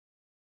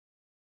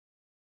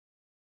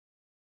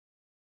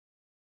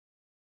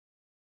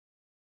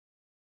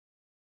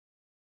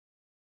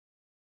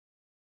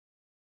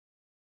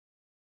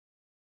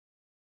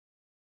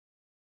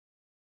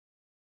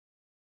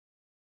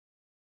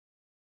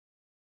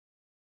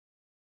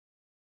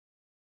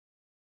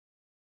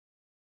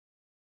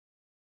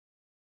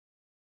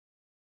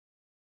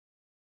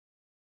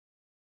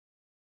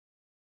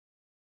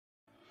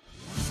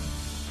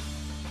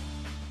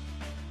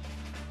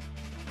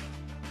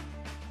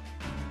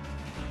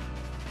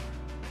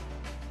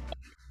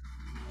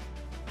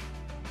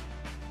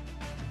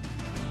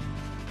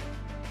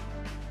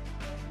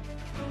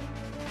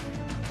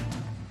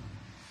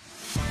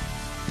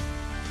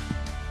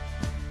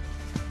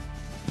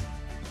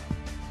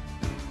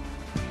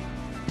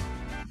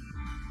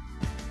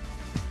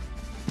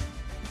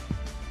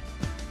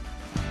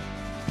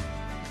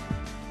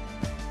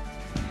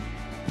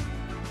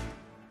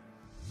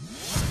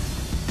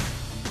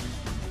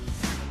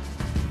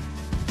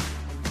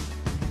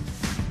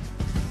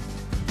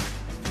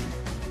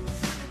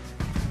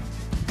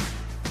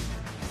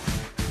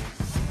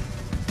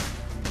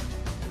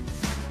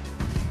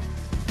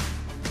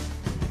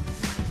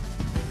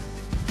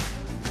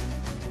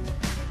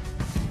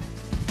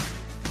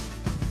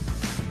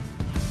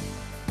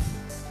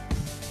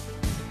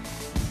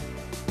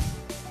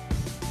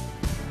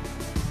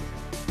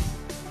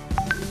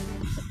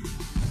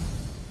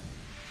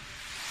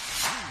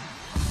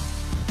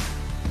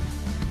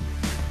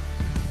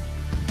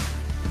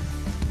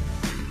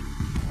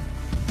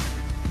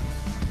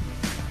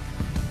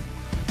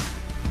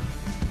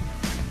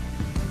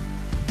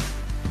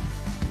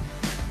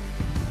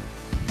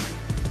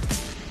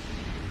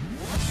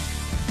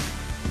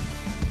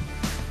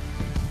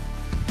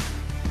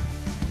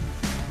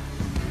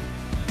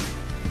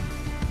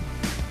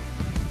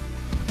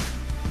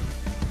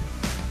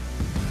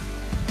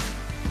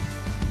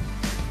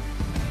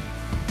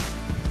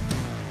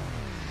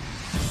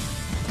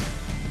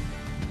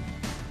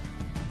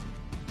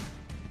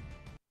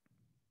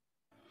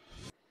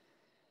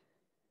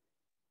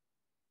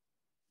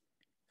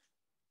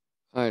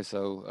Hi,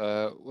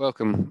 so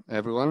welcome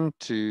everyone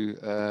to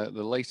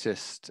the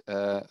latest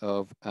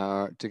of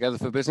our Together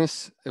for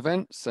Business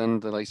events and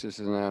the latest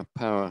in our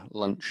Power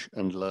Lunch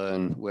and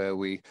Learn, where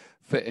we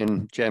fit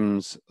in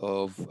gems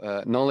of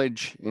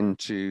knowledge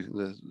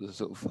into the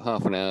sort of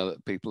half an hour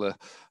that people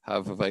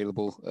have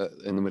available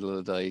in the middle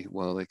of the day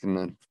while they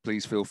can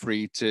please feel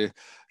free to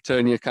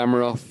turn your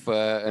camera off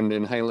and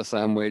inhale a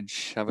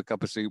sandwich, have a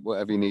cup of soup,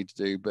 whatever you need to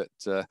do. But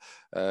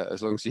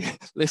as long as you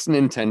listen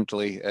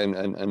intently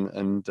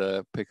and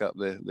pick up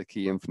the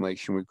key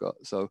information we've got.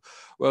 So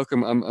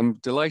welcome. I'm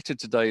delighted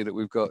today that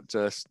we've got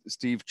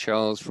Steve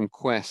Charles from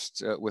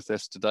Quest with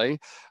us today.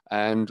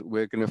 And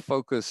we're going to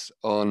focus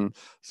on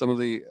some of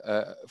the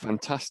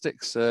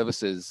fantastic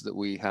services that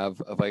we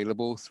have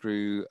available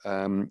through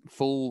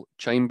full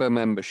chamber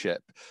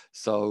membership.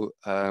 So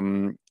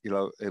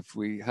if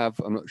we have,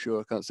 I'm not sure,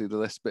 I can't see the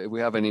list, but if we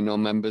have any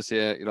non-members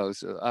here,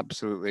 it's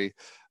absolutely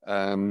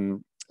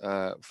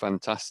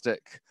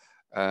fantastic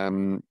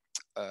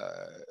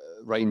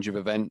range of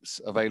events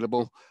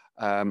available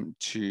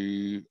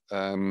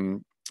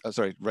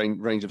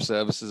range of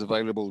services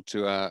available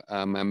to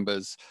our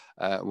members.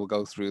 We'll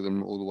go through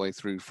them all the way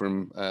through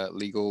from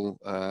legal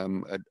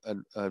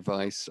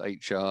advice,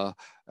 HR,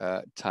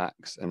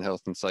 tax and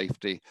health and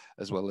safety,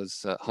 as well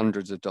as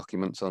hundreds of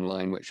documents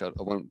online, which I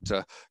won't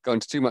go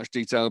into too much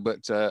detail,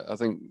 but I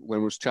think when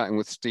we was chatting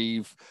with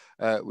Steve,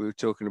 we were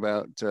talking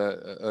about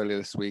earlier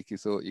this week, you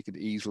thought you could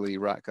easily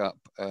rack up,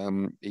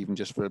 even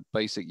just for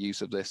basic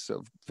use of this, sort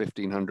of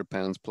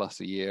 £1,500 plus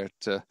a year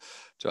to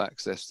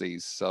access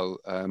these. So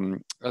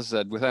as I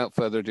said, without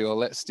further ado, I'll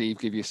let Steve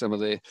give you some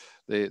of the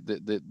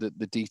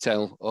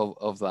detail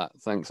of that.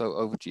 Thanks. So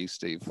over to you,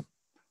 Steve.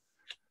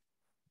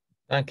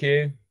 Thank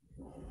you.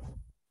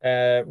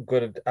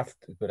 Good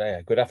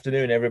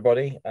afternoon,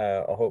 everybody.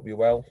 I hope you're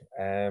well.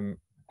 I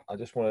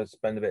just want to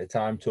spend a bit of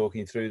time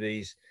talking through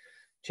these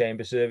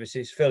chamber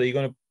services. Phil, are you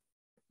going to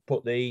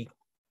put the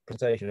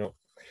presentation up?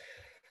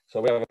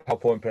 So we have a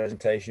PowerPoint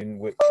presentation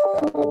which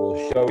I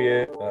will show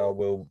you.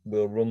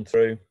 We'll run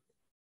through.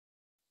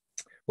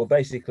 Well,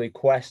 basically,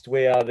 Quest,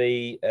 we are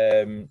the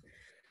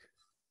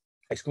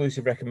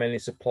exclusive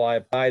recommended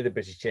supplier by the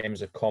British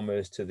Chambers of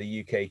Commerce to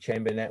the UK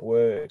Chamber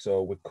Network.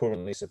 So we're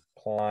currently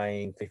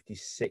supplying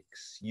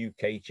 56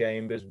 UK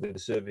chambers with the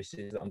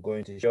services that I'm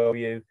going to show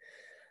you.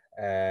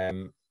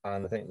 And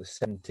I think the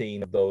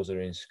 17 of those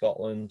are in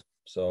Scotland.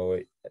 So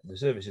the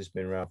service has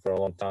been around for a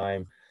long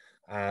time.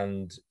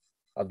 And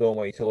I don't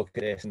want you to look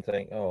at this and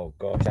think, oh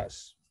gosh,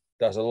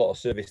 that's a lot of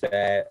service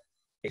there.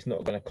 It's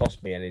not going to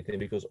cost me anything,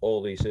 because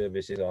all these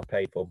services are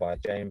paid for by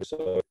the chamber.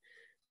 So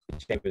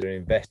chambers are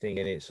investing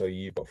in it, so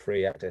you've got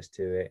free access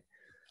to it.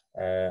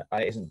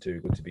 And it isn't too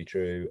good to be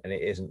true, and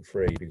it isn't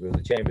free because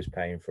the chamber's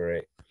paying for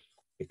it.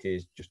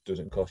 Just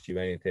doesn't cost you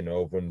anything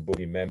over and above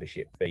your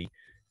membership fee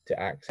to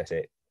access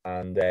it.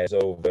 And there's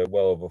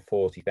well over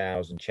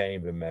 40,000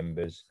 chamber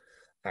members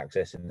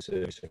accessing the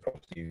service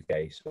across the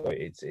UK. So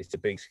it's a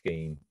big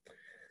scheme.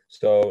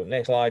 So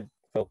next slide,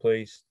 Phil,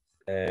 please.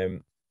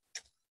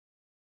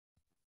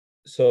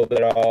 So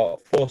there are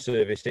 4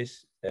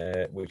 services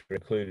which are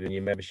included in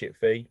your membership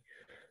fee.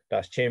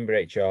 That's Chamber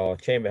HR,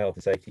 Chamber Health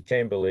and Safety,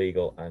 Chamber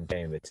Legal and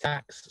Chamber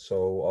Tax.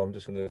 So I'm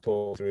just going to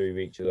talk through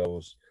each of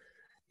those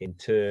in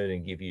turn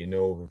and give you an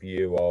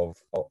overview of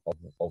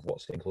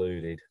what's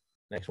included.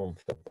 Next one,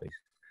 Phil, please.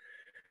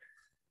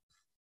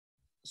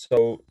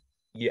 So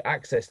you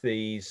access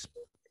these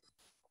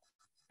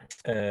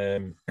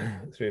through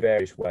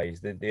various ways.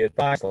 The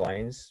advice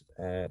lines,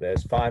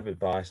 there's 5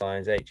 advice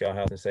lines: HR,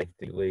 Health and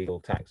Safety, Legal,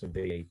 Tax and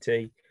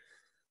VAT.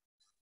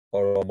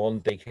 Or on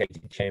one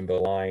dedicated chamber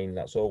line,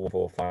 that's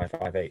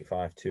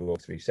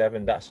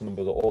 01455852037. That's the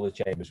number that all the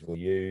chambers will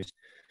use.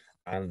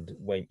 And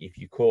if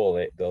you call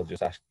it, they'll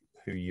just ask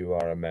who you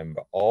are a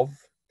member of.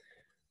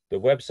 The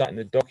website and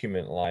the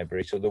document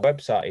library. So the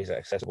website is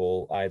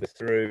accessible either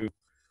through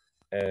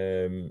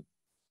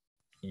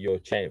your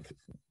chamber,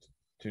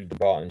 through the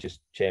partner's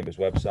chamber's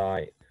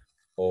website,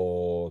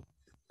 or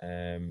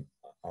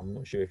I'm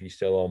not sure if you're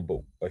still on, but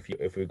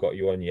if we've got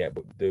you on yet,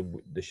 but there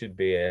should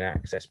be an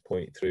access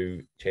point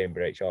through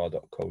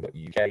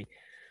chamberhr.co.uk,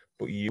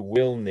 but you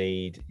will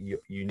need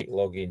unique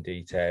login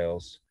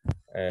details,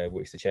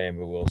 which the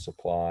chamber will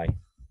supply.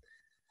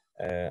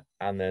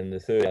 And then the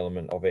third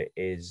element of it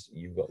is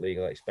you've got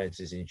legal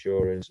expenses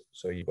insurance.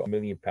 So you've got £1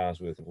 million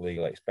worth of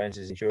legal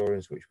expenses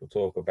insurance, which we'll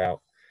talk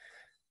about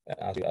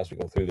as we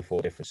go through the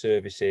 4 different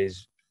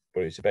services.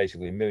 But it's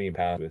basically £1 million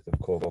worth of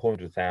cover,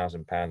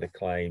 £100,000 a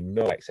claim,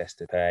 no excess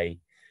to pay.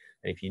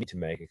 And if you need to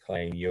make a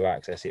claim, you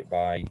access it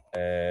by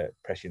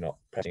pressing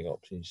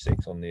option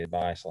 6 on the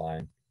advice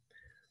line.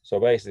 So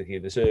basically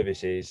the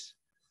services,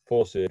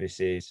 4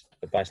 services: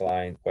 advice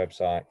line,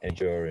 website,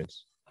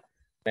 insurance.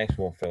 Next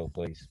one, Phil,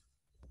 please.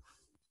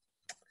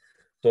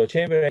 So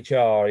Chamber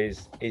HR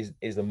is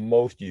the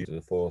most used of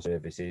the 4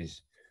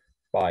 services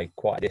by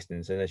quite a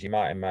distance. And as you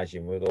might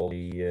imagine, with all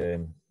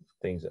the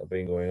things that have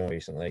been going on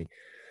recently,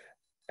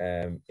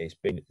 it's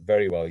been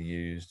very well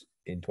used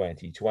in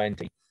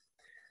 2020.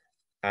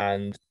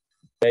 And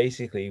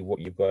basically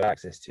what you've got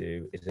access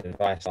to is an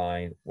advice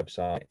line,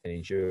 website, and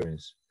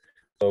insurance.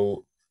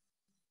 So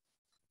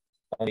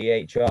on the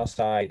HR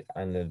side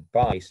and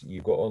advice,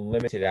 you've got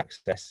unlimited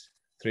access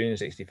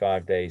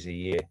 365 days a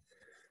year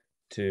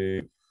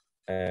to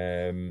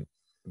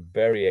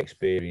very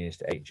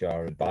experienced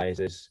HR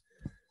advisors.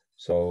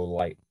 So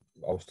like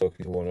I was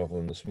talking to one of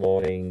them this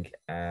morning,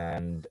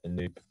 and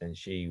Anoop, and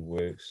she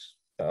works,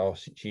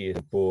 she is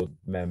a board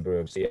member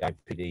of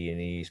CIPD in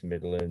the East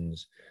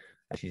Midlands,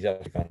 and she's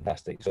absolutely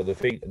fantastic. So the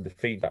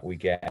feedback we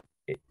get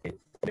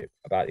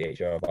about the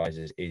HR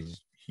advisors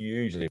is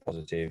hugely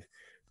positive.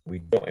 We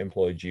don't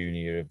employ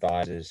junior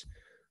advisors.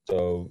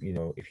 So, you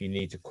know, if you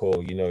need to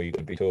call, you know, you're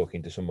going to be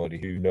talking to somebody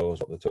who knows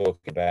what they're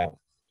talking about.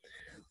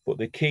 But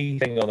the key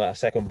thing on that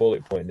second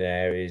bullet point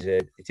there is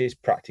it is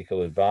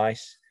practical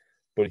advice,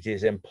 but it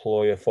is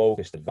employer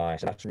focused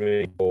advice. And that's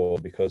really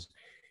important, because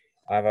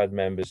I've had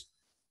members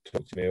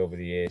talk to me over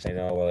the years saying,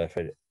 oh, well, if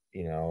it,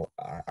 you know,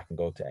 I can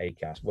go to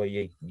ACAS. Well,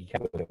 you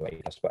can go to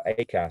ACAS, but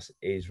ACAS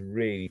is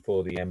really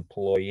for the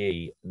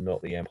employee,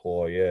 not the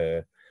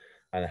employer.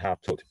 And I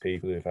have talked to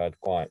people who've had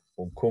quite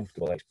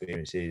uncomfortable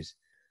experiences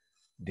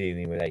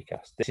dealing with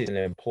ACAS. This is an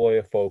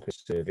employer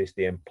focused service.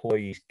 The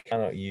employees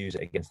cannot use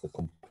it against the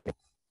company.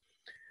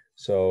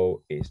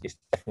 So it's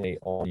definitely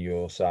on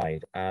your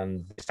side.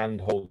 And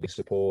hand-holding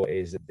support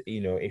is,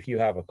 you know, if you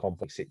have a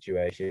complex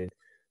situation,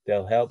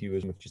 they'll help you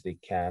as much as they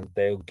can.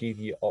 They'll give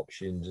you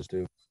options as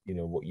to, you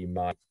know, what you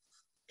might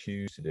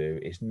choose to do.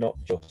 It's not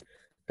just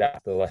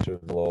that's the letter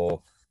of the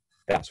law,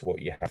 that's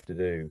what you have to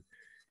do.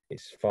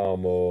 It's far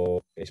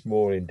more, it's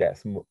more in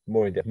depth,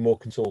 more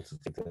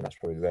consultative, and that's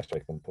probably the best way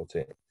I can put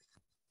it.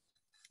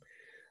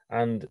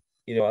 And,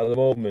 you know, at the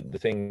moment, the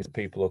things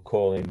people are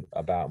calling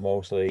about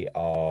mostly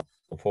are,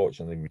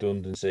 unfortunately,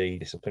 redundancy,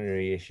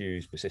 disciplinary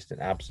issues, persistent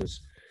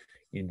absence.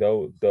 You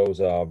know,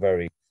 those are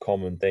very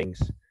common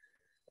things.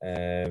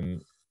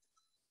 But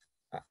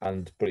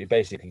it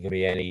basically can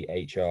be any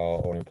HR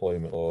or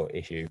employment law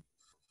issue.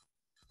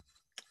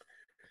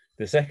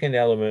 The second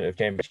element of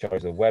Chamber HR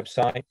is the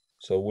website.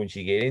 So once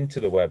you get into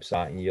the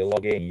website and you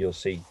log in, you'll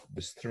see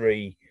there's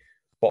 3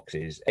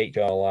 boxes: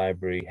 HR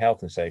library,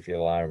 health and safety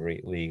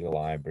library, legal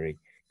library.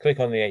 Click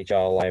on the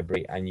HR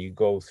library and you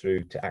go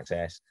through to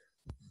access.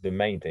 The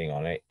main thing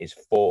on it is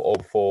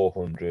over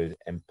 400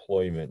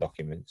 employment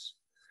documents,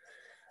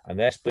 and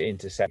they're split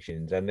into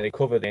sections, and they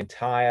cover the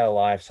entire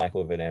life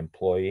cycle of an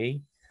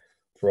employee,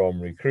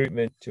 from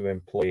recruitment to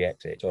employee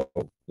exit. So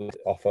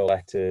offer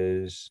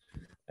letters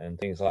and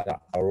things like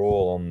that are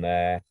all on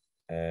there,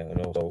 and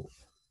also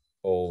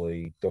all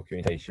the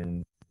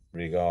documentation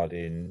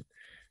regarding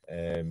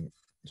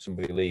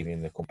somebody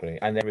leaving the company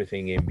and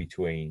everything in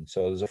between.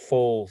 So there's a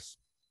full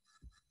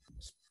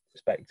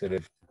spectrum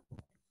of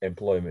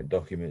employment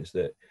documents.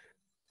 That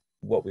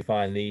what we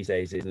find these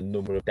days is the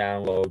number of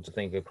downloads. I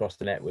think across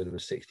the network there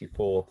was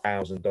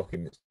 64,000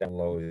 documents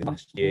downloaded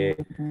last year.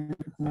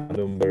 The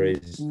number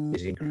is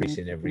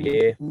increasing every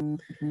year.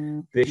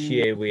 This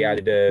year we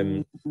added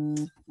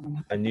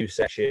a new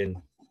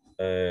section,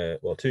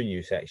 well, 2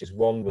 new sections.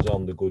 One was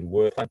on the good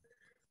work plan,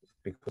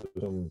 because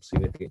of some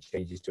significant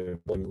changes to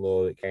employment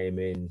law that came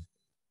in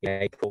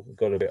April.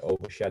 Got a bit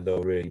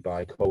overshadowed really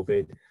by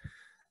COVID.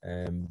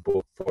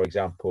 But for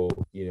example,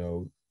 you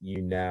know,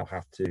 you now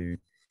have to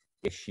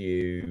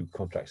issue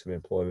contracts of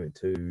employment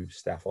to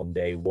staff on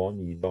day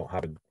 1. You don't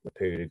have a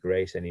period of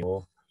grace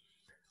anymore.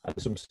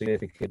 And some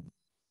significant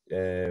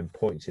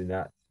points in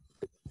that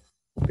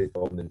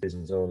the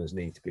business owners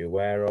need to be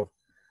aware of.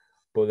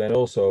 But then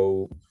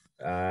also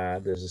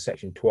there's a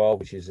section 12,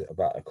 which is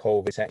about a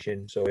COVID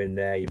section. So in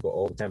there you've got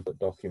all the template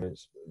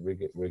documents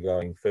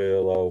regarding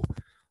furlough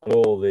and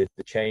all the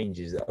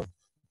changes that have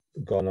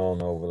gone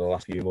on over the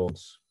last few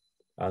months.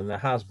 And there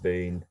has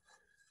been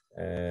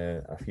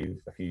a few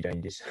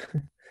changes,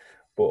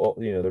 but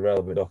you know, the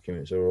relevant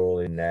documents are all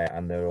in there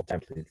and they're all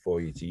templated for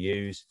you to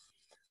use.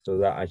 So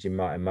that, as you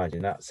might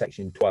imagine, that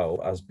section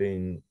 12 has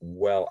been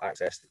well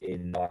accessed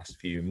in the last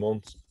few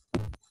months.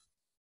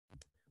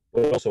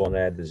 But also on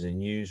there, there's a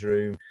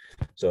newsroom.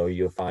 So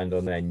you'll find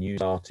on there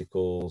news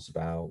articles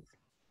about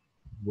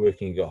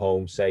working at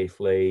home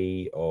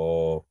safely,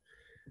 or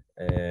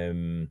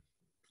you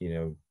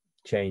know,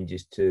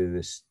 changes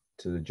to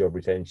the job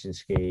retention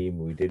scheme.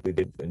 We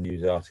did a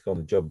news article on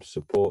the job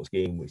support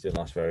scheme, which didn't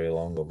last very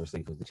long,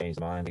 obviously, because they changed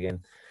their mind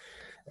again.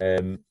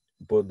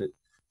 But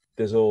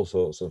there's all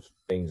sorts of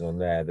things on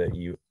there that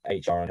you,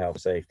 HR and health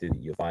safety,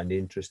 that you'll find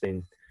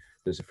interesting.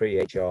 There's a free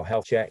HR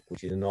health check,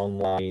 which is an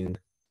online,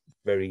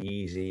 very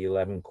easy,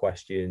 11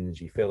 questions.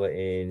 You fill it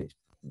in.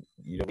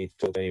 You don't need to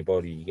talk to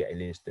anybody. You get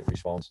an instant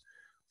response.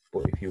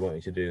 But if you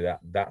wanted to do that,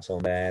 that's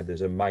on there.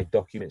 There's a My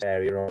Documents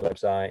area on the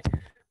website,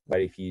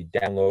 where if you're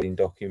downloading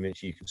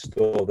documents, you can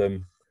store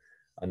them,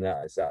 and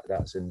that's a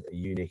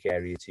unique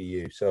area to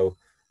you. So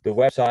the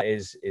website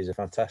is a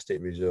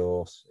fantastic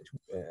resource.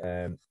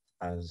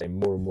 As I say,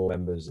 more and more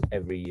members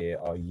every year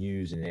are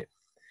using it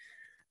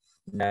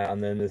now.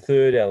 And then the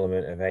third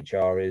element of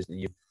HR is that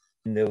you've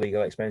the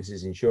legal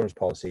expenses insurance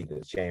policy that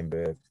the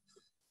Chamber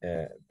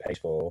pays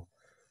for.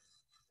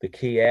 the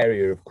key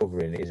area of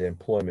covering is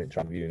employment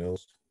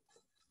tribunals.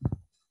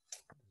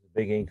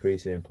 Big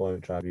increase in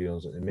employment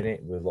tribunals at the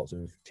minute, with lots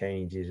of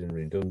changes and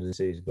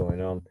redundancies going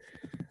on,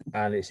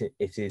 and it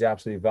is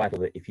absolutely vital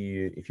that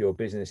if your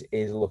business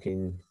is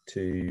looking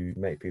to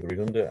make people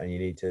redundant and you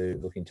need to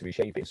looking to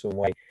reshape it in some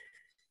way,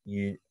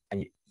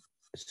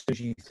 as soon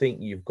as you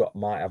think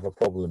might have a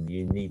problem,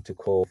 you need to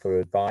call for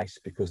advice,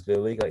 because the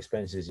legal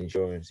expenses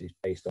insurance is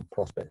based on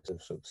prospects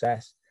of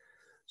success.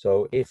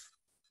 So if,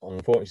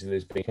 unfortunately,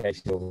 there's been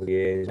cases over the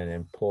years and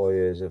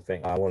employers have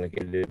think, I want to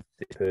get rid of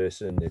this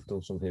person, they've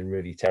done something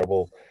really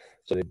terrible,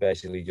 so they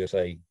basically just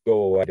say, go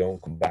away,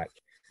 don't come back.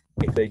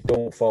 If they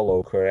don't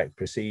follow correct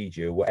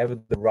procedure, whatever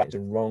the rights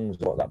and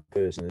wrongs of what that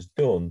person has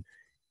done,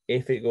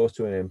 if it goes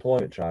to an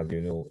employment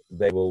tribunal,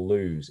 they will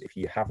lose. If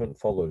you haven't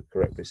followed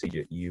correct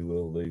procedure, you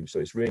will lose. So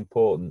it's really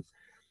important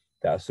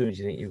that as soon as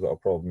you think you've got a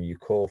problem, you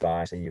call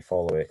advice and you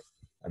follow it,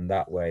 and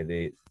that way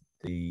the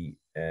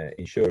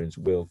insurance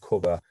will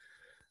cover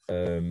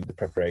the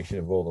preparation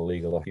of all the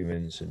legal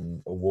documents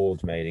and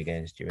awards made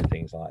against you and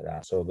things like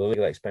that. So the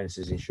legal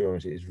expenses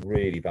insurance is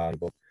really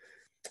valuable,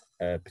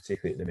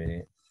 particularly at the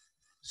minute.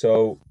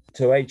 So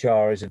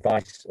HR is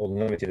advice,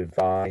 unlimited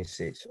advice.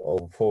 It's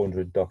over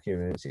 400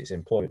 documents. It's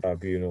employment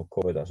tribunal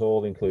cover. That's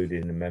all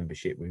included in the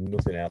membership with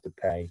nothing else to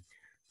pay.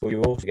 But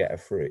you also get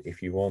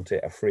if you want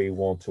it, a free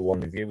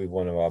one-to-one review with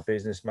one of our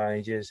business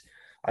managers.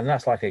 And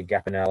that's like a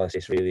gap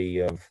analysis, really,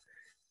 of,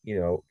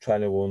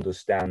 trying to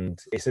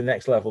understand. It's the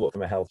next level up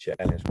from a health check,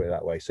 and let's put it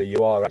that way. So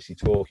you are actually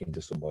talking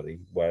to somebody,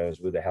 whereas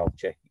with a health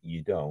check,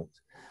 you don't.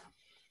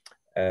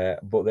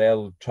 But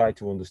they'll try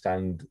to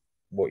understand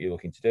what you're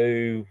looking to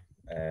do,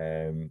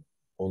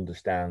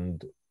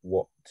 understand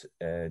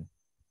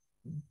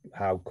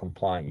how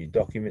compliant your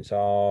documents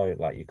are,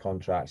 like your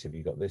contracts, if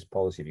you've got this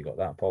policy, if you've got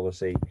that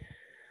policy,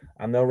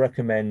 and they'll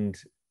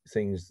recommend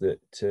things that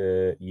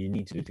you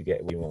need to do to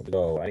get where you want to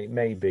go. And it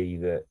may be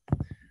that,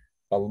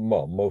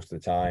 most of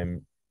the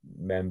time,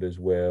 members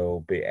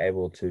will be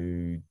able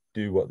to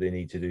do what they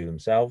need to do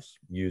themselves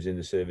using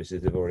the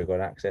services they've already got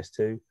access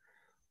to.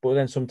 But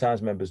then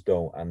sometimes members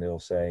don't, and they'll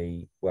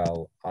say,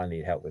 well, I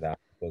need help with that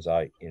because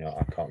I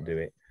can't do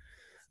it.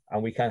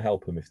 And we can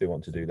help them if they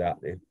want to do that.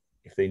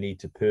 If they need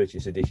to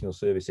purchase additional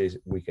services,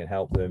 we can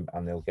help them,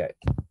 and they'll get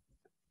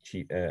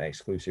cheap,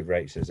 exclusive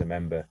rates as a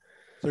member.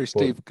 Sorry,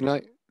 Steve, can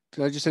I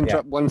just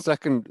interrupt 1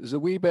 second? There's a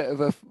wee bit of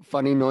a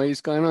funny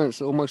noise going on.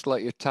 It's almost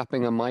like you're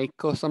tapping a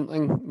mic or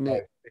something.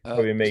 It's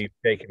probably me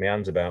shaking my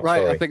hands about.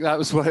 Right, sorry. I think that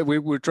was why we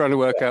were trying to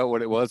work out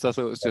what it was. I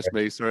thought it was just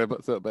me. Sorry,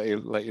 but thought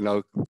I'd let you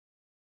know.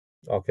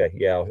 Okay,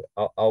 yeah,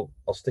 I'll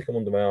stick them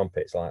under my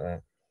armpits like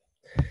that.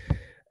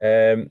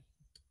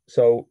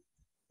 So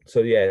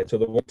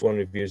the one-to-one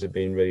reviews have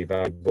been really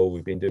valuable.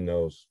 We've been doing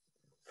those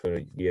for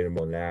a year and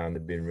more now, and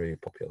they've been really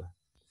popular.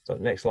 So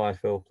next slide,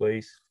 Phil,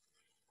 please.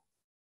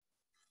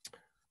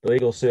 The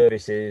legal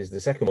services,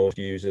 the second most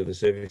used of the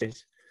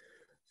services.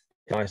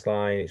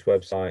 Priceline, its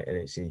website, and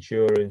its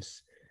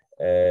insurance.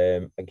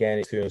 Again,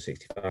 it's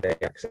 365-day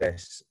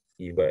access.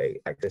 You've got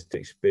access to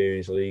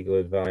experienced legal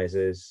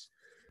advisors,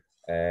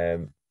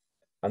 and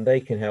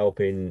they can help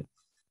in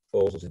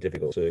all sorts of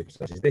difficult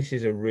circumstances. This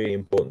is a really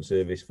important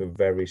service for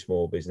very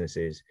small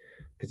businesses,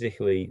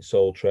 particularly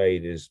sole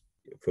traders,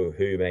 for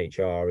whom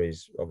HR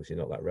is obviously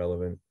not that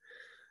relevant.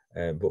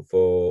 But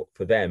for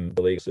them,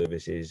 the legal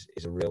service is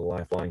a real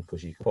lifeline,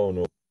 because you can phone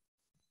up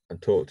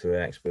and talk to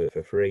an expert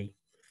for free.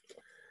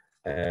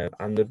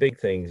 And the big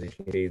things, as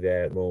you can see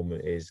there at the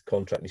moment, is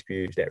contract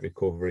disputes, debt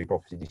recovery,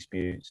 property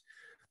disputes.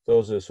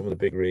 Those are some of the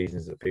big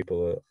reasons that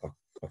people are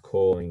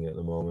calling at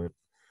the moment.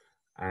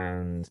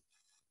 And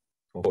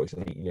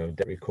unfortunately,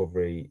 debt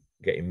recovery,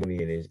 getting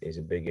money in is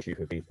a big issue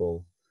for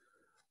people.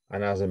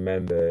 And as a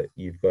member,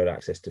 you've got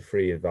access to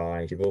free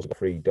advice. You've also got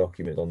free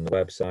documents on the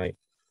website,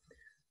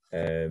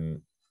 templates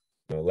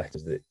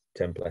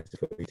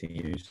for you to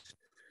use.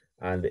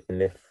 And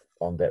if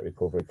on debt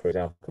recovery, for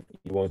example,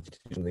 you wanted to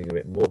do something a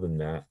bit more than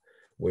that,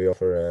 we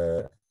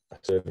offer a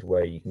service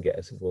where you can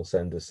we'll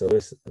send an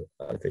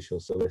official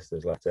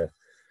solicitor's letter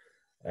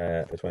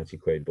for 20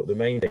 quid. But the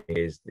main thing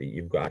is that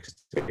you've got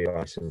access to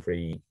advice and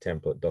free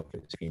template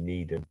documents if you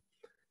need them.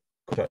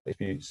 Contract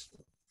disputes,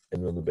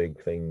 another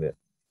big thing that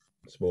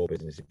small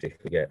businesses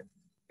particularly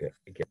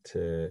get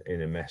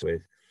in a mess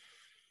with.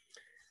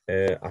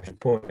 I should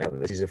point out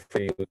that this is a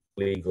free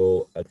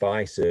legal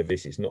advice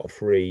service. It's not a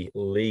free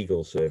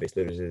legal service.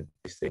 There is a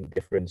distinct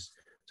difference.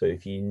 So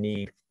if you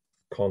need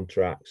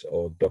contracts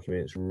or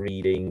documents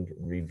reading,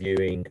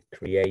 reviewing,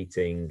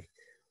 creating,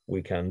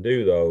 we can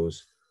do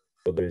those,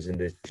 but there is an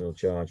additional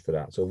charge for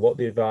that. So what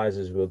the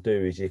advisors will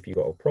do is, if you've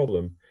got a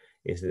problem,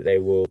 is that they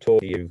will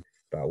talk to you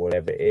about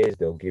whatever it is.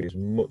 They'll give you as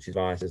much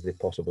advice as they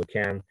possibly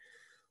can,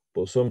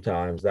 but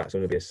sometimes that's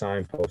going to be a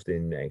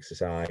signposting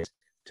exercise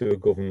to a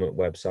government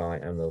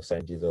website, and they'll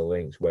send you the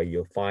links where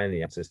you'll find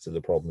the answers to the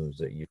problems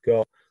that you've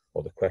got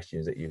or the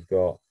questions that you've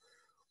got.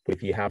 But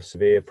if you have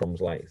severe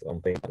problems, like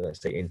on things like,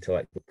 let's say,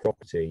 intellectual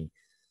property,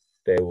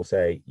 they will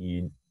say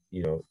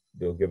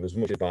they'll give as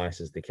much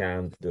advice as they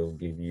can. They'll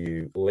give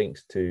you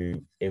links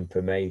to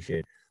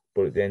information,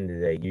 but at the end of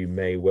the day, you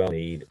may well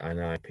need an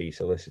IP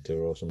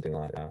solicitor or something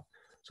like that.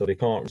 So they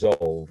can't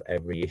resolve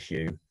every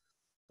issue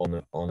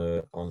on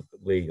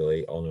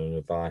legally on an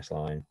advice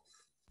line.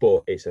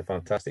 But it's a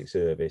fantastic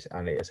service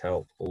and it has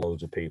helped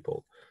loads of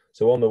people.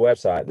 So on the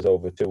website, there's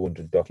over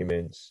 200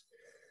 documents,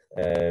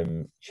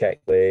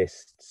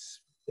 checklists,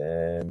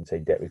 say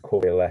debt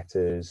recovery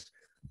letters,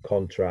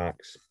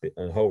 contracts,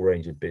 and a whole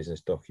range of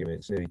business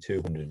documents, nearly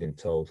 200 in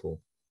total.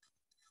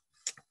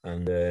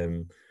 And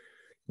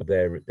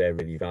they're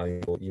really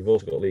valuable. You've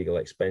also got legal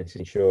expenses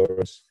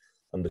insurance,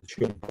 and the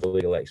chunk of the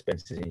legal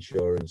expenses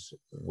insurance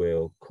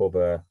will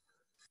cover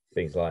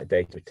things like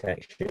data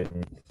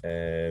protection.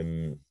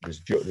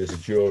 There's a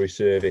jury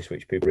service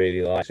which people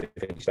really like. So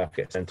if any staff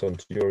get sent on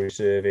to jury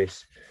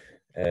service,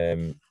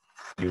 you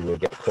will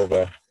get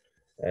cover.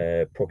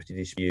 Property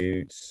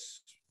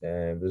disputes.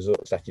 There's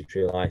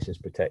statutory license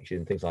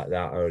protection, things like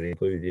that are already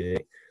included in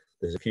it.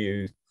 There's a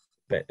few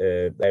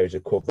areas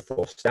of cover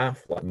for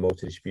staff, like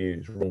motor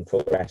disputes,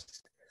 wrongful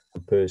arrest,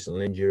 and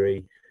personal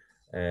injury.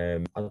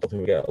 I don't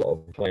think we get a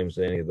lot of claims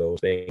on any of those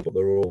things, but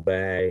they're all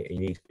there. You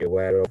need to be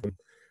aware of them.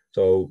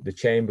 So the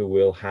Chamber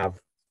will have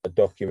a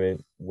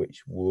document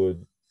which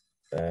would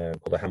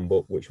called a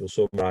handbook, which will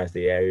summarise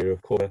the area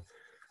of cover.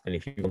 And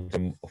if you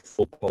want a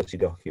full policy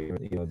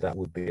document, that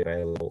would be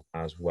available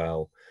as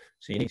well.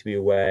 So you need to be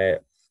aware,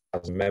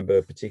 as a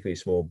member, particularly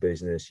small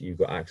business, you've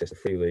got access to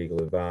free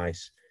legal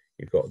advice,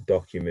 you've got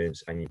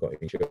documents, and you've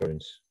got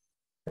insurance.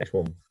 Next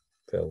one,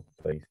 Phil,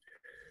 please.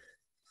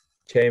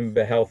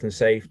 Chamber Health and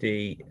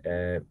Safety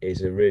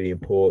is a really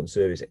important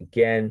service.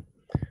 Again,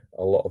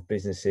 a lot of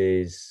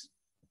businesses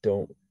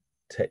don't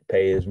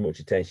pay as much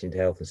attention to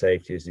health and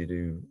safety as they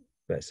do,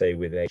 let's say,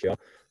 with HR.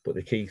 But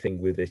the key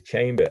thing with the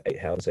Chamber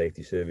Health and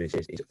Safety Service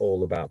is it's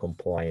all about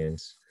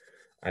compliance,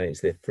 and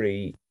it's the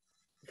free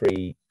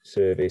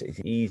service. It's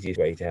the easiest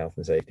way to health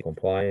and safety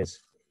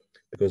compliance,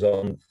 because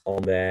on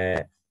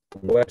the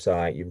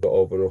website you've got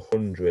over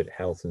 100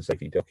 health and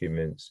safety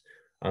documents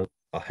and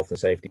a health and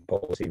safety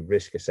policy,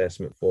 risk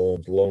assessment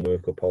forms, loan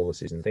worker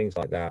policies, and things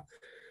like that.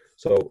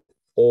 So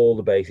all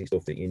the basic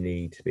stuff that you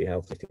need to be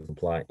health and safety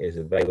compliant is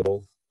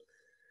available.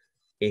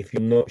 If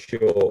you're not sure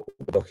what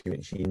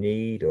documents you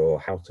need or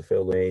how to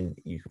fill them in,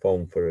 you can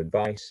phone for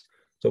advice.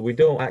 So we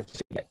don't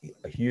actually get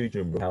a huge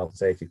number of health and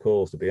safety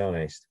calls, to be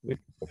honest. We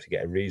obviously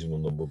get a reasonable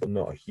number, but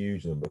not a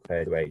huge number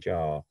compared to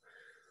HR.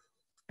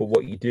 But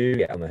what you do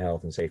get on the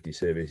health and safety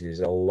service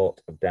is a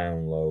lot of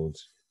downloads.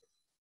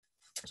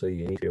 So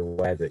you need to be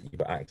aware that you've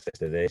got access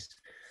to this.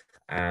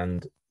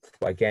 And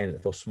again,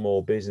 for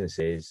small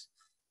businesses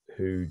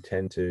who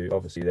tend to,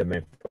 obviously their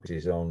main focus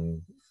is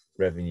on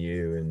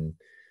revenue and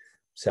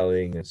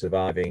selling and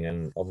surviving,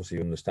 and obviously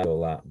understand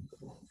all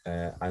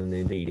that. And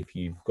indeed, if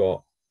you've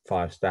got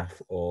 5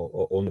 staff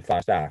or under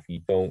 5 staff,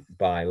 you don't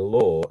by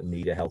law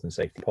need a health and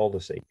safety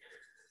policy.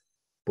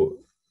 But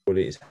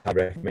it's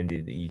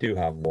recommended that you do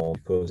have one,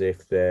 because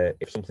if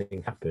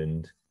something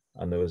happened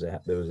and there was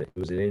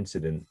an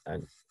incident,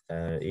 and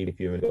even if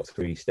you only got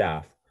 3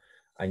 staff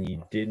and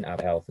you didn't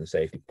have a health and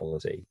safety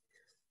policy,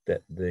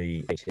 that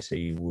the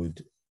HSE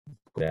would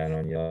go down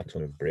on you like a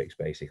ton of bricks,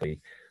 basically.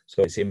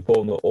 So it's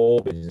important that all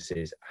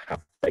businesses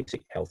have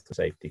basic health and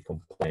safety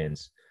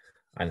compliance,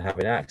 and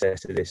having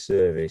access to this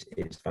service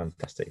is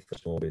fantastic for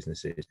small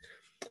businesses.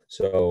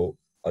 So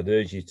I'd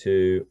urge you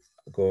to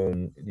go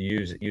and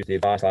use the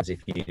advice lines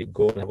if you need it.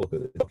 Go and have a look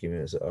at the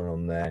documents that are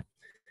on there.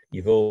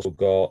 You've also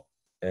got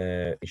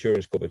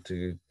insurance cover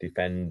to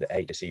defend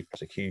HSE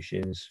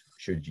prosecutions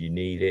should you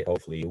need it.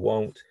 Hopefully you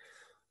won't.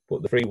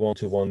 But the free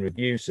one-to-one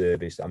review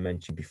service I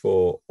mentioned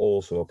before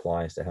also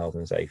applies to health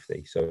and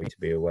safety. So you need to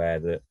be aware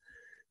that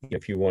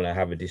if you want to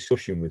have a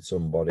discussion with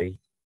somebody,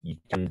 you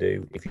can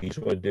do. If you just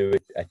want to do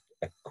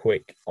a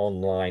quick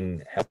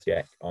online health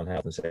check on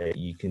health and safety,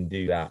 you can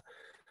do that.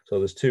 So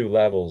there's 2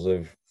 levels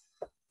of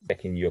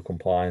checking your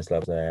compliance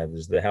levels there.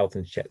 There's the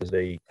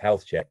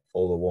health check,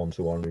 or the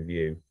one-to-one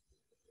review.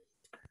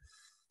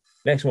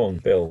 Next one,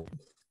 Bill.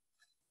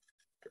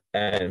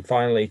 And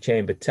finally,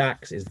 Chamber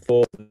Tax is the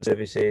 4th of the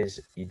services.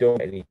 You don't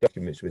get any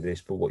documents with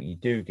this, but what you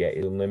do get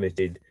is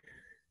unlimited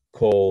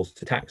calls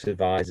to tax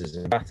advisors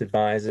and VAT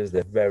advisors.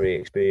 They're very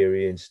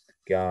experienced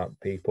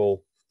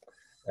people.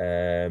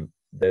 They're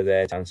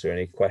there to answer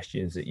any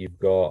questions that you've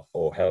got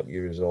or help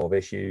you resolve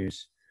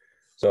issues.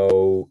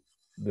 So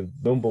the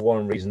number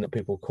 1 reason that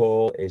people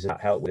call is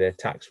about help with their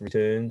tax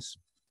returns,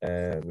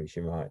 which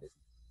you might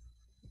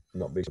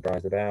not be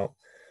surprised about.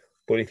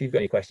 But if you've got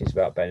any questions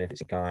about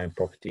benefits in kind,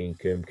 property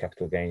income,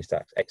 capital gains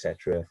tax,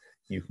 etc.,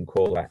 you can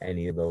call at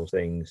any of those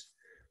things.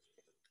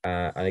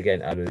 And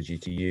again, I'd urge you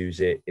to use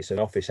it. It's an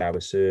office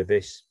hour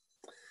service.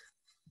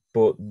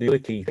 But the other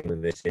key thing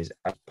with this is,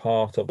 as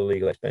part of the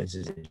legal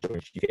expenses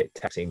insurance, you get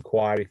tax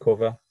inquiry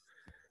cover.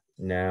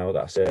 Now,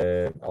 that's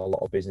a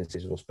lot of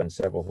businesses will spend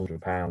several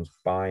 £100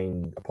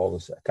 buying a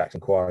tax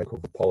inquiry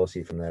cover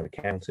policy from their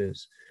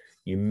accountants.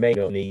 You may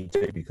not need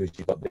to, because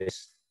you've got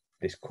this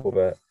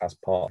cover as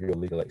part of your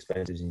legal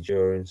expenses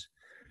insurance.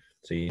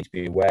 So you need to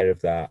be aware of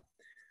that.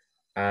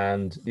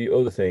 And the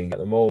other thing at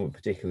the moment,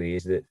 particularly,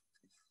 is that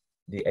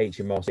the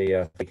HMRC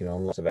are taking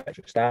on lots of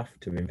extra staff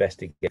to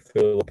investigate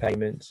furlough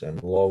payments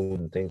and loans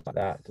and things like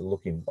that. They're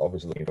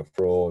obviously looking for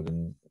fraud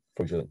and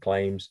fraudulent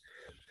claims.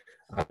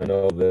 I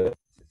know that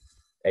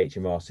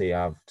HMRC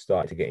have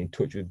started to get in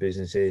touch with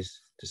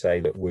businesses to say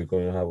that we're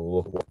going to have a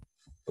look at what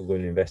we're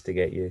going to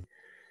investigate you.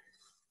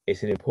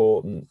 It's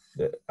important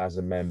that as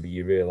a member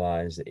you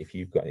realise that if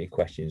you've got any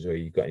questions or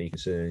you've got any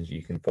concerns,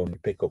 you can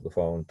pick up the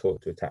phone,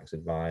 talk to a tax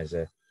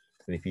advisor,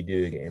 and if you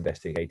do get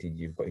investigated,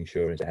 you've got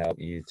insurance to help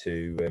you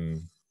to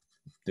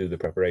do the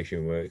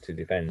preparation work to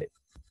defend it,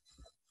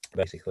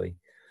 basically.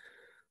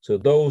 So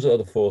those are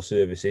the 4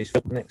 services.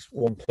 The next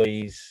one,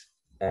 please,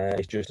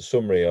 is just a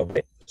summary of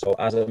it. So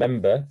as a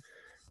member,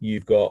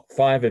 you've got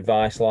 5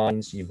 advice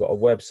lines. You've got a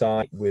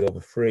website with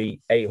over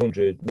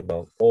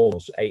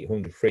almost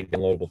 800 free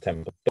downloadable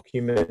template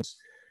documents.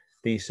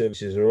 These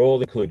services are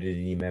all included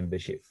in your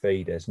membership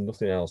fee. There's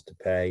nothing else to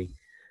pay.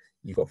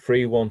 You've got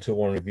free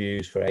one-to-one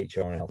reviews for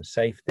HR and health and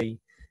safety.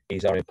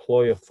 These are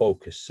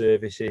employer-focused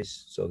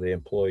services, so the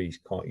employees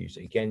can't use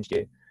it against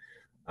you.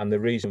 And the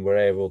reason we're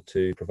able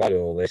to provide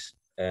all this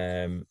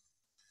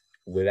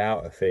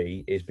without a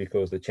fee is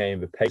because the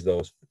chamber pays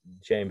those.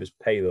 Chambers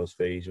pay those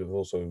fees. We've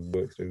also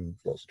worked through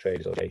lots of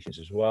trade associations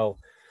as well.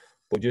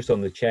 But just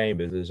on the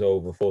chamber, there's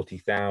over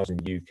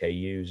 40,000 UK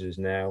users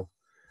now,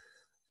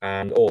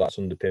 and all that's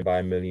underpinned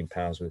by £1 million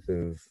worth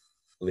of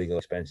legal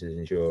expenses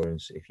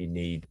insurance if you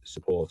need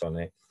support on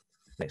it.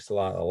 Next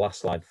slide, the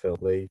last slide, Phil,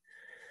 please.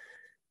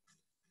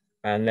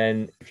 And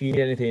then if you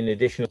need anything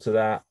additional to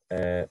that,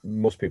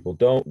 most people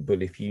don't,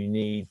 but if you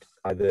need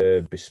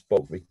either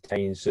bespoke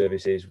retained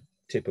services,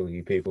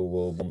 typically people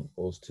will want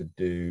us to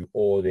do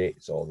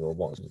audits, or they'll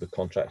want us to do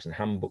contracts and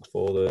handbooks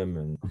for them,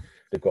 and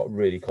they've got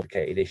really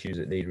complicated issues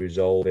that need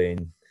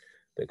resolving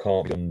that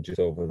can't be done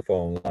just over the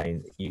phone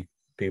line.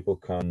 People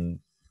can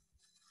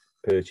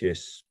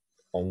purchase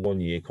on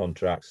 1-year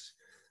contracts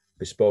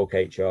bespoke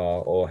HR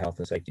or health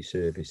and safety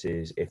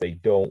services. If they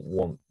don't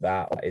want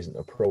that, that isn't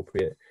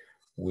appropriate,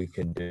 we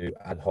can do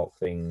ad hoc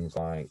things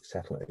like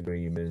settlement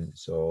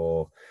agreements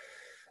or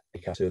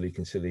ACAS early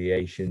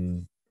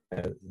conciliation.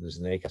 There's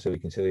an ACAS early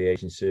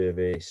conciliation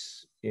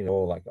service,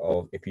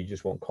 if you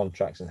just want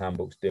contracts and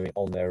handbooks doing it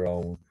on their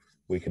own,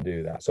 we can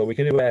do that. So we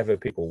can do whatever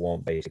people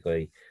want,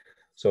 basically.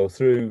 So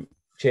through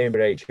Chamber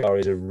HR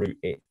is a route,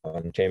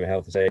 and Chamber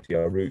Health and Safety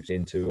are routes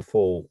into a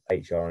full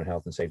HR and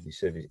health and safety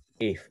service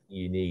if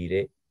you need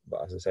it.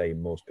 But as I say,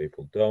 most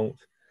people don't.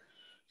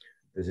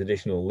 There's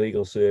additional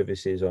legal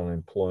services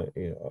on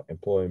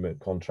employment,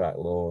 contract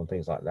law, and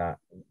things like that.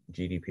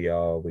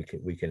 GDPR,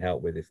 we can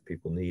help with if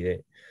people need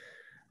it.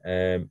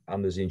 And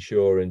there's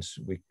insurance.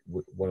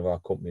 One of our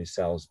companies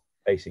sells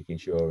basic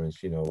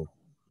insurance,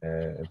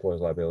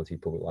 employers' liability,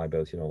 public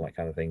liability, and all that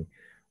kind of thing.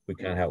 We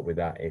can help with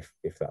that if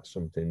that's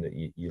something that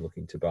you're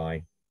looking to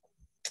buy.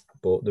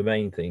 But the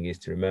main thing is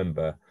to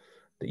remember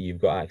that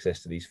you've got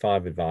access to these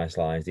 5 advice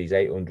lines, these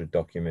 800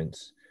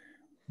 documents.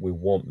 We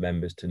want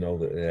members to know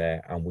that they're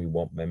there, and we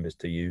want members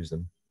to use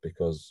them,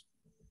 because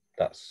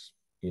that's,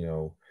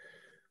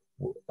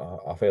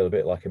 I feel a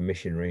bit like a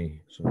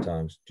missionary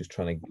sometimes, just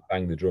trying to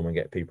bang the drum and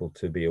get people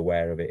to be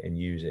aware of it and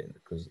use it,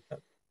 because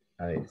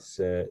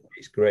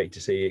it's great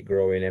to see it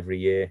growing every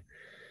year,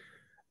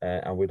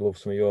 and we'd love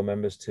some of your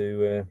members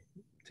to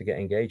get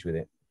engaged with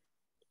it.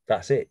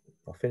 That's it.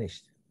 I've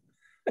finished.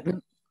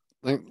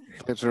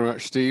 Thanks very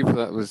much, Steve.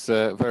 That was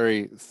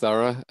very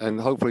thorough,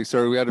 and hopefully,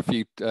 sorry, we had a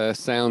few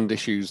sound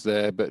issues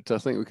there, but I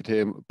think we could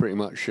hear pretty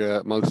much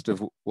most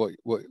of what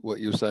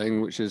you're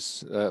saying, which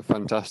is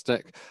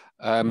fantastic.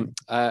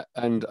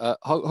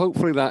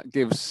 Hopefully that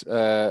gives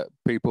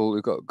people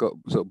who've got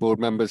sort of board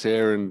members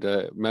here and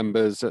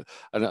members, and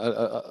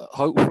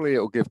hopefully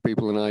it'll give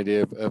people an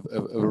idea of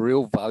a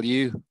real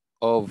value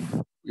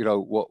of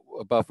what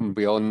above and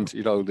beyond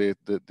the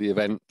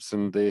events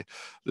and the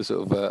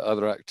sort of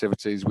other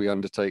activities we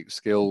undertake,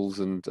 skills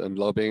and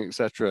lobbying,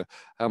 etc.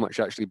 How much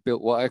actually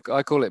built, what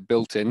I call it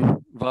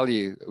built-in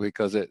value,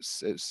 because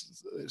it's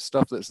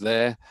stuff that's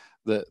there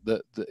that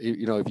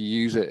if you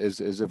use it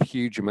is a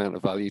huge amount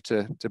of value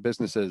to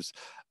businesses,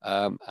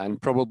 and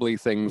probably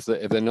things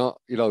that if they're not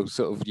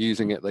sort of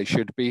using it, they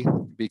should be,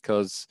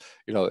 because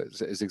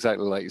it's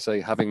exactly like you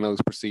say, having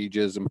those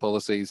procedures and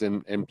policies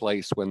in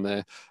place when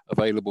they're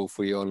available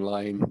for you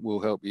online will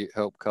help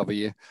cover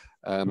you.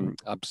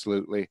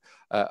 Absolutely.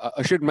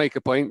 I should make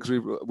a point, because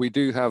we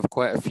do have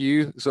quite a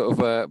few sort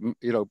of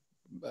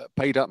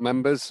paid up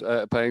members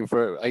paying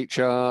for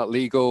HR,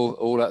 legal,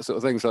 all that sort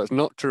of thing. So it's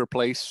not to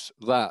replace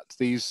that.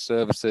 These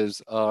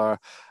services are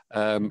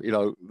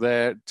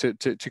there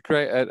to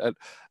create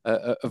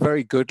a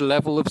very good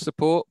level of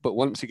support. But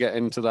once you get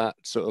into that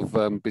sort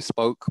of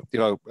bespoke,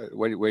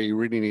 where you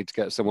really need to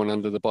get someone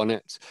under the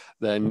bonnet,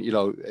 then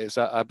it's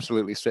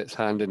absolutely sits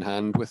hand in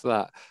hand with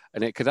that.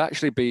 And it could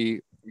actually be,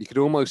 you could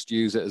almost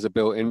use it as a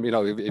built-in.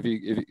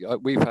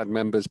 If we've had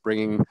members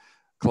bringing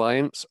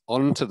clients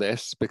onto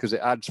this because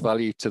it adds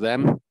value to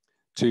them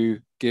to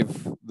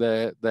give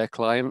their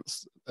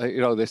clients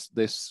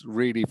this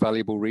really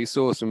valuable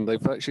resource, and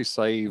they've actually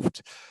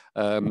saved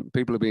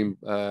People have been,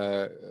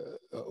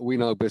 we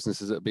know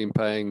businesses that have been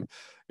paying,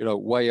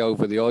 way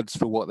over the odds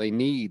for what they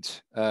need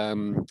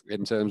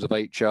in terms of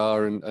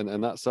HR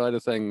and that side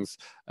of things.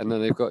 And then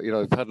they've got,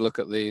 had a look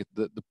at the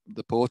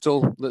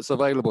portal that's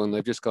available, and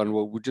they've just gone,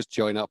 well, we'll just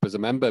join up as a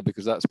member,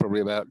 because that's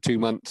probably about 2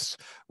 months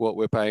what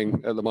we're paying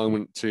at the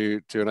moment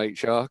to an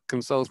HR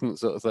consultant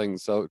sort of thing.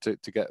 So to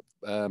get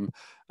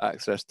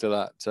access to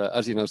that,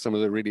 as you know, some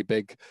of the really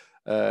big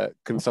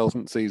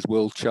consultancies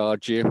will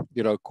charge you,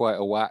 quite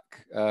a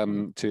whack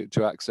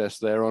to access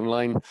their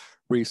online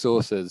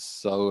resources.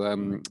 So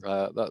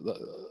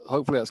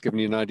hopefully that's given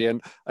you an idea,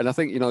 and I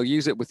think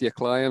use it with your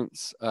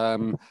clients,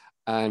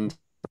 and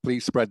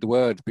please spread the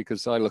word,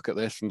 because I look at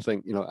this and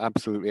think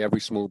absolutely every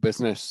small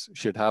business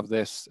should have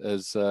this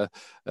as part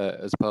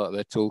of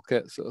their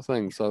toolkit sort of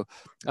thing. So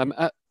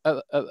at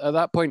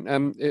that point,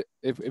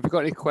 if you've got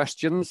any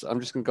questions,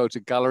 I'm just going to go to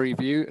gallery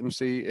view and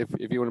see if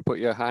you want to put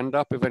your hand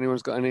up if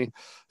anyone's got any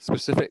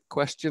specific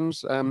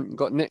questions.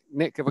 Got Nick,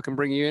 if I can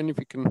bring you in, if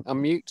you can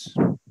unmute.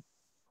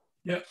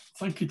 Yeah,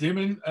 thank you,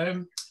 Damien.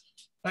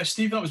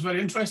 Steve, that was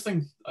very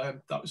interesting.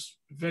 That was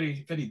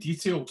very, very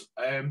detailed.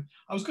 I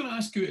was going to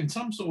ask you, in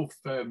terms of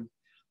the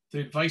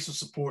advice or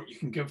support you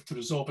can give to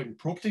resolving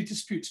property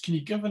disputes, can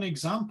you give an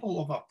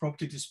example of a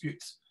property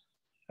dispute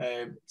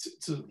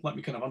to let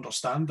me kind of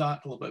understand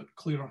that a little bit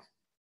clearer?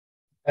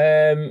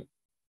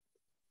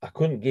 I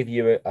couldn't give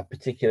you a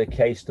particular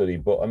case study,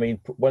 but I mean,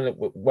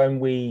 when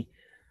we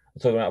are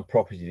talking about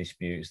property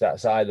disputes,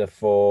 that's either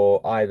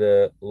for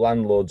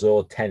landlords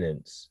or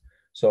tenants.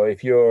 So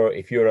if you're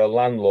a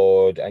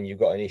landlord and you've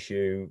got an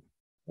issue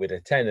with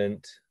a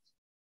tenant,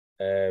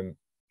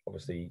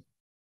 obviously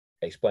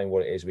explain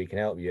what it is, we can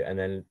help you. And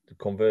then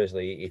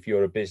conversely, if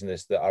you're a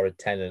business that are a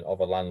tenant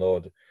of a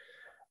landlord,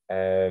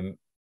 and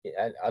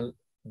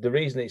the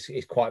reason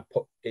it's quite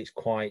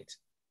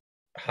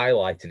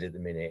highlighted at the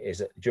minute is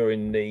that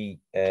during the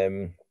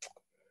the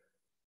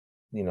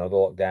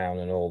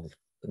lockdown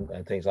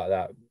and things like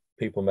that,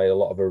 people made a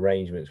lot of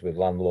arrangements with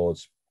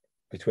landlords,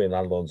 between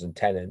landlords and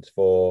tenants,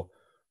 for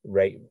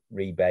rate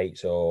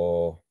rebates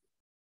or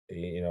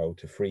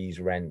to freeze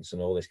rents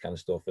and all this kind of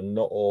stuff, and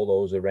not all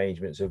those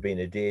arrangements have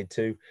been adhered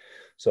to,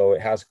 so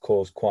it has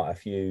caused quite a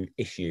few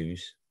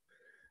issues.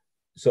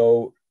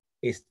 So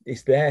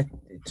it's there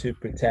to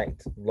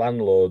protect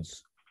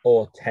landlords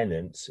or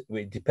tenants.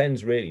 It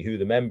depends really who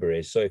the member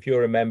is. So if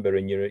you're a member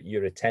and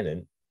you're a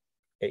tenant,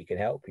 it can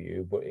help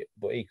you,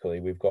 but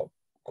equally we've got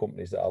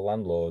companies that are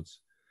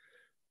landlords,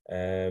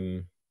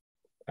 and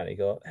it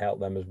got help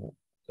them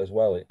as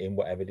well in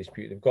whatever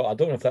dispute they've got. I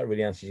don't know if that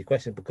really answers your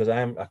question, because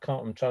I'm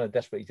trying to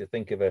desperately to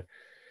think of a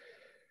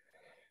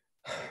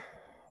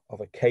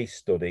case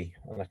study,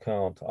 and I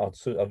can't.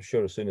 I'm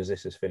sure as soon as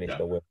this is finished,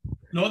 I will.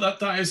 No,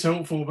 that is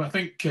helpful, but I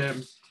think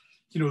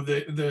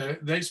the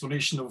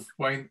explanation of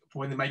when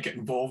they might get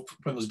involved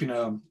when there's been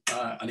an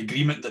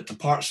agreement that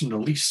departs from the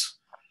lease.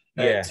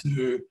 I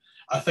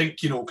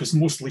think because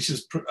most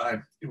leases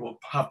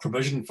have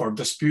provision for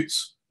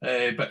disputes,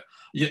 but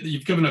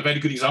you've given a very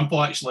good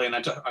example actually, and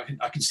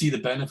I can see the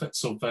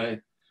benefits of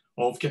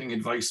getting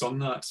advice on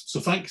that. So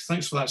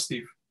thanks for that,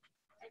 Steve.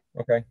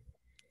 Okay.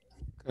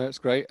 That's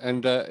great.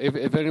 And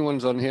if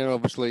anyone's on here,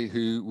 obviously,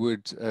 who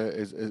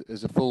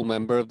is a full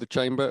member of the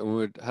chamber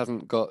and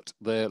hasn't got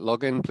their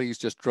login, please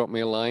just drop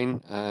me a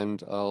line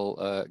and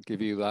I'll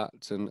give you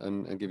that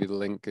and give you the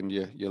link and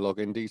your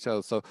login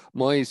details. So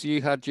Moise,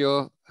 you had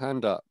your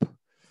hand up.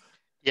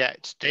 Yeah,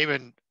 it's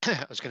Damon.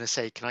 I was going to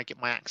say, can I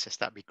get my access?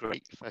 That'd be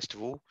great, first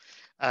of all.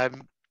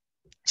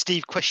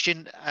 Steve,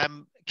 question.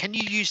 Can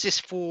you use this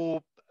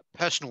for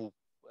personal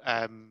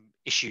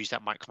issues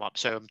that might come up?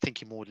 So I'm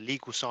thinking more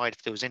legal side,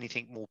 if there was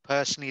anything more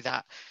personally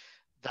that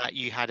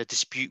you had a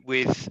dispute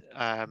with,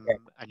 and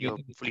you're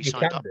fully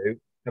signed up.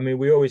 I mean,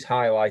 we always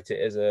highlight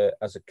it as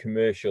a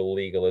commercial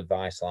legal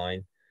advice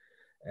line.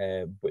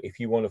 But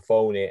if you want to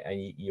phone it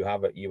and you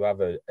have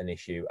an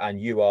issue and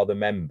you are the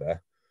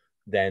member,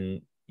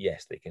 then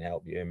yes, they can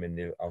help you. I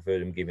mean, I've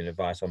heard them giving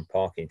advice on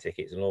parking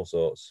tickets and all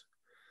sorts.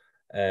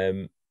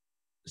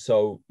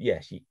 So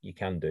yes, you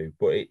can do,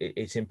 but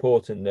it's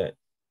important that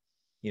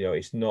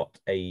it's not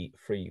a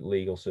free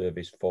legal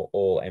service for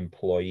all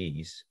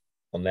employees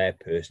on their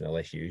personal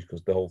issues,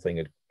 because the whole thing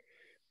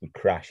would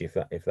crash if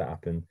that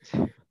happened.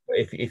 But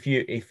if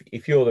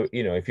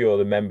you're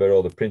the member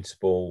or the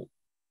principal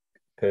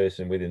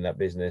person within that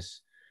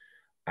business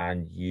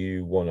and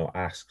you want to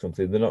ask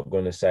something, they're not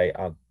going to say,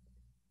 I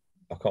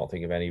can't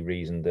think of any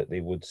reason that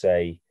they would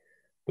say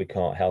we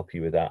can't help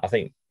you with that. I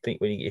think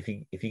if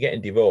you're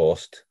getting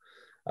divorced,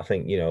 I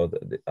think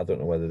I don't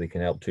know whether they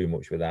can help too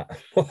much with that.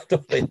 I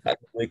don't think that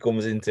really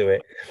comes into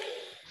it.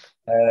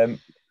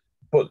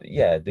 But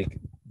yeah,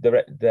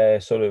 they're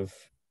sort of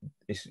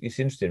it's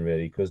interesting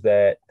really, because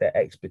their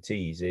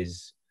expertise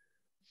is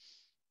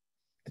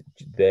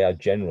they are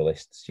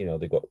generalists.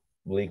 They've got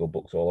legal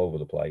books all over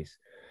the place,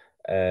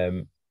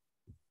 and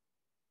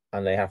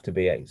they have to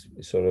be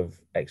sort of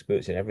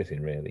experts in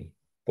everything really.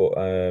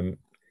 But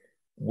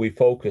we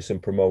focus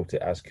and promote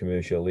it as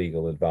commercial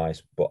legal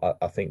advice, but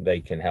I think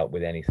they can help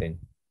with anything.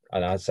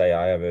 And I'd say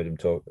I have heard him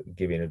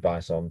giving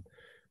advice on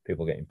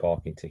people getting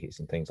parking tickets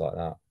and things like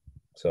that.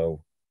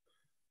 So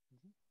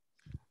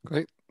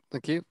great,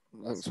 thank you.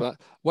 Thanks for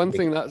that. One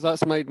thing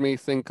that's made me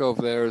think of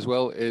there as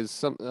well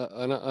is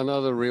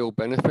another real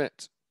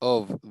benefit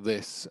of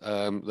this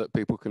that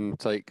people can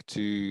take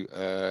to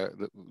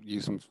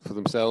use them for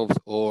themselves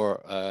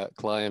or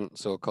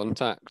clients or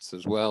contacts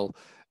as well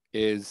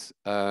is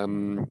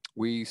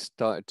we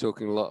started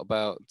talking a lot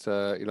about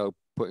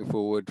putting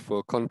forward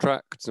for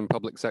contracts and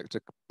public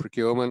sector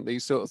procurement,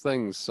 these sort of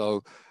things.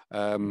 So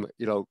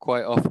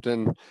quite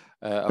often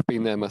I've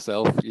been there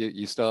myself.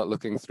 You start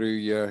looking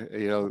through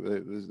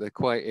they're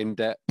quite in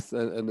depth,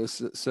 and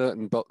there's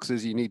certain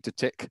boxes you need to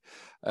tick,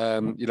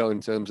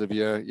 in terms of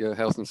your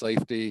health and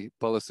safety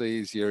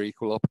policies, your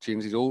equal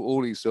opportunities,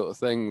 all these sort of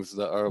things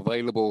that are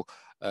available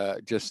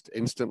just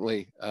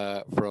instantly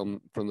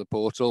from the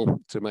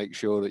portal to make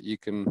sure that you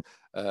can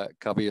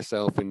cover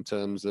yourself in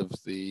terms of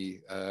the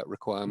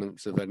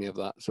requirements of any of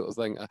that sort of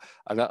thing.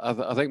 And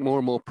I think more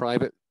and more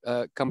private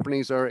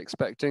companies are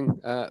expecting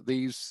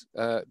these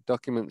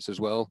documents as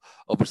well.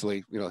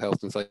 Obviously,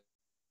 health and safety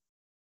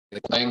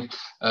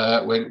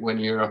when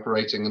you're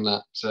operating in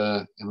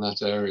that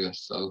area.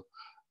 So,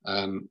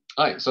 all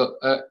right. So,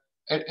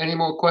 any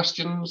more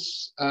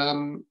questions?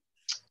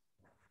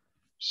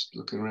 Just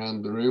looking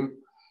around the room.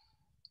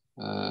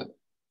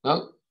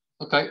 No.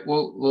 Okay.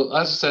 Well,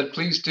 as I said,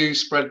 please do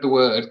spread the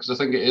word, because I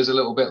think it is a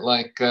little bit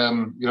like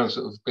sort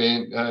of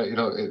being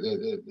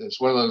it's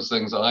one of those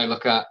things that I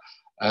look at,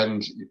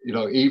 and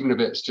even if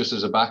it's just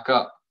as a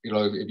backup,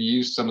 if you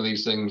use some of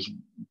these things,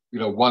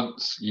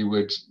 once you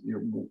would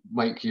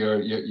make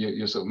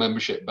your sort of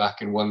membership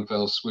back in one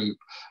fell swoop,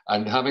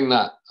 and having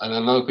that. And I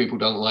know people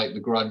don't like the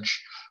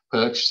grudge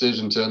purchases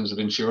in terms of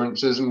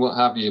insurances and what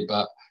have you,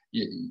 but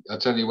I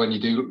tell you, when you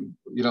do,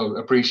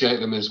 appreciate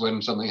them is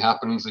when something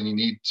happens and you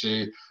need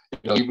to,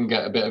 even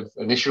get a bit of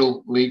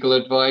initial legal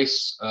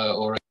advice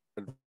or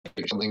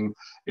something,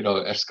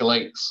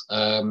 escalates,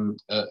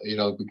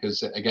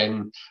 because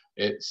again,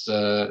 it's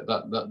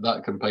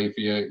that can pay for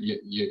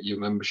your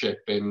membership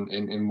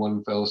in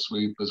one fell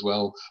swoop as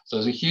well. So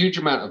there's a huge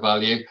amount of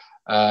value.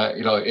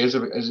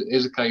 It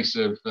is a case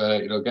of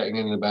getting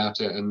in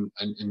about it and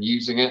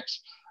using it.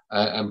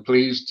 And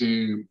please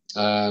do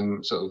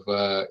sort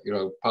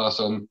of pass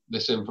on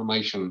this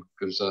information,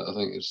 because I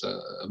think it's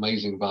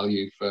amazing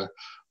value for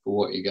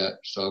what you get.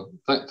 So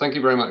thank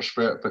you very much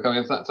for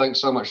coming.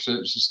 Thanks so much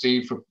to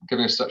Steve for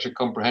giving us such a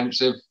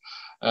comprehensive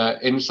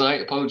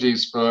insight.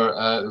 Apologies for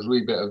there's a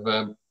wee bit of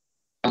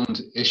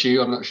sound issue.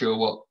 I'm not sure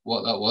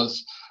what that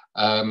was.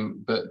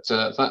 But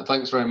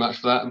thanks very much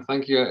for that, and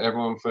thank you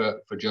everyone for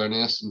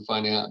joining us and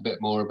finding out a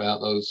bit more about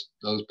those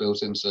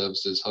built-in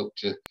services. Hope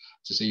to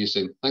see you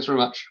soon. Thanks very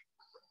much.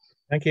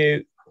 Thank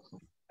you.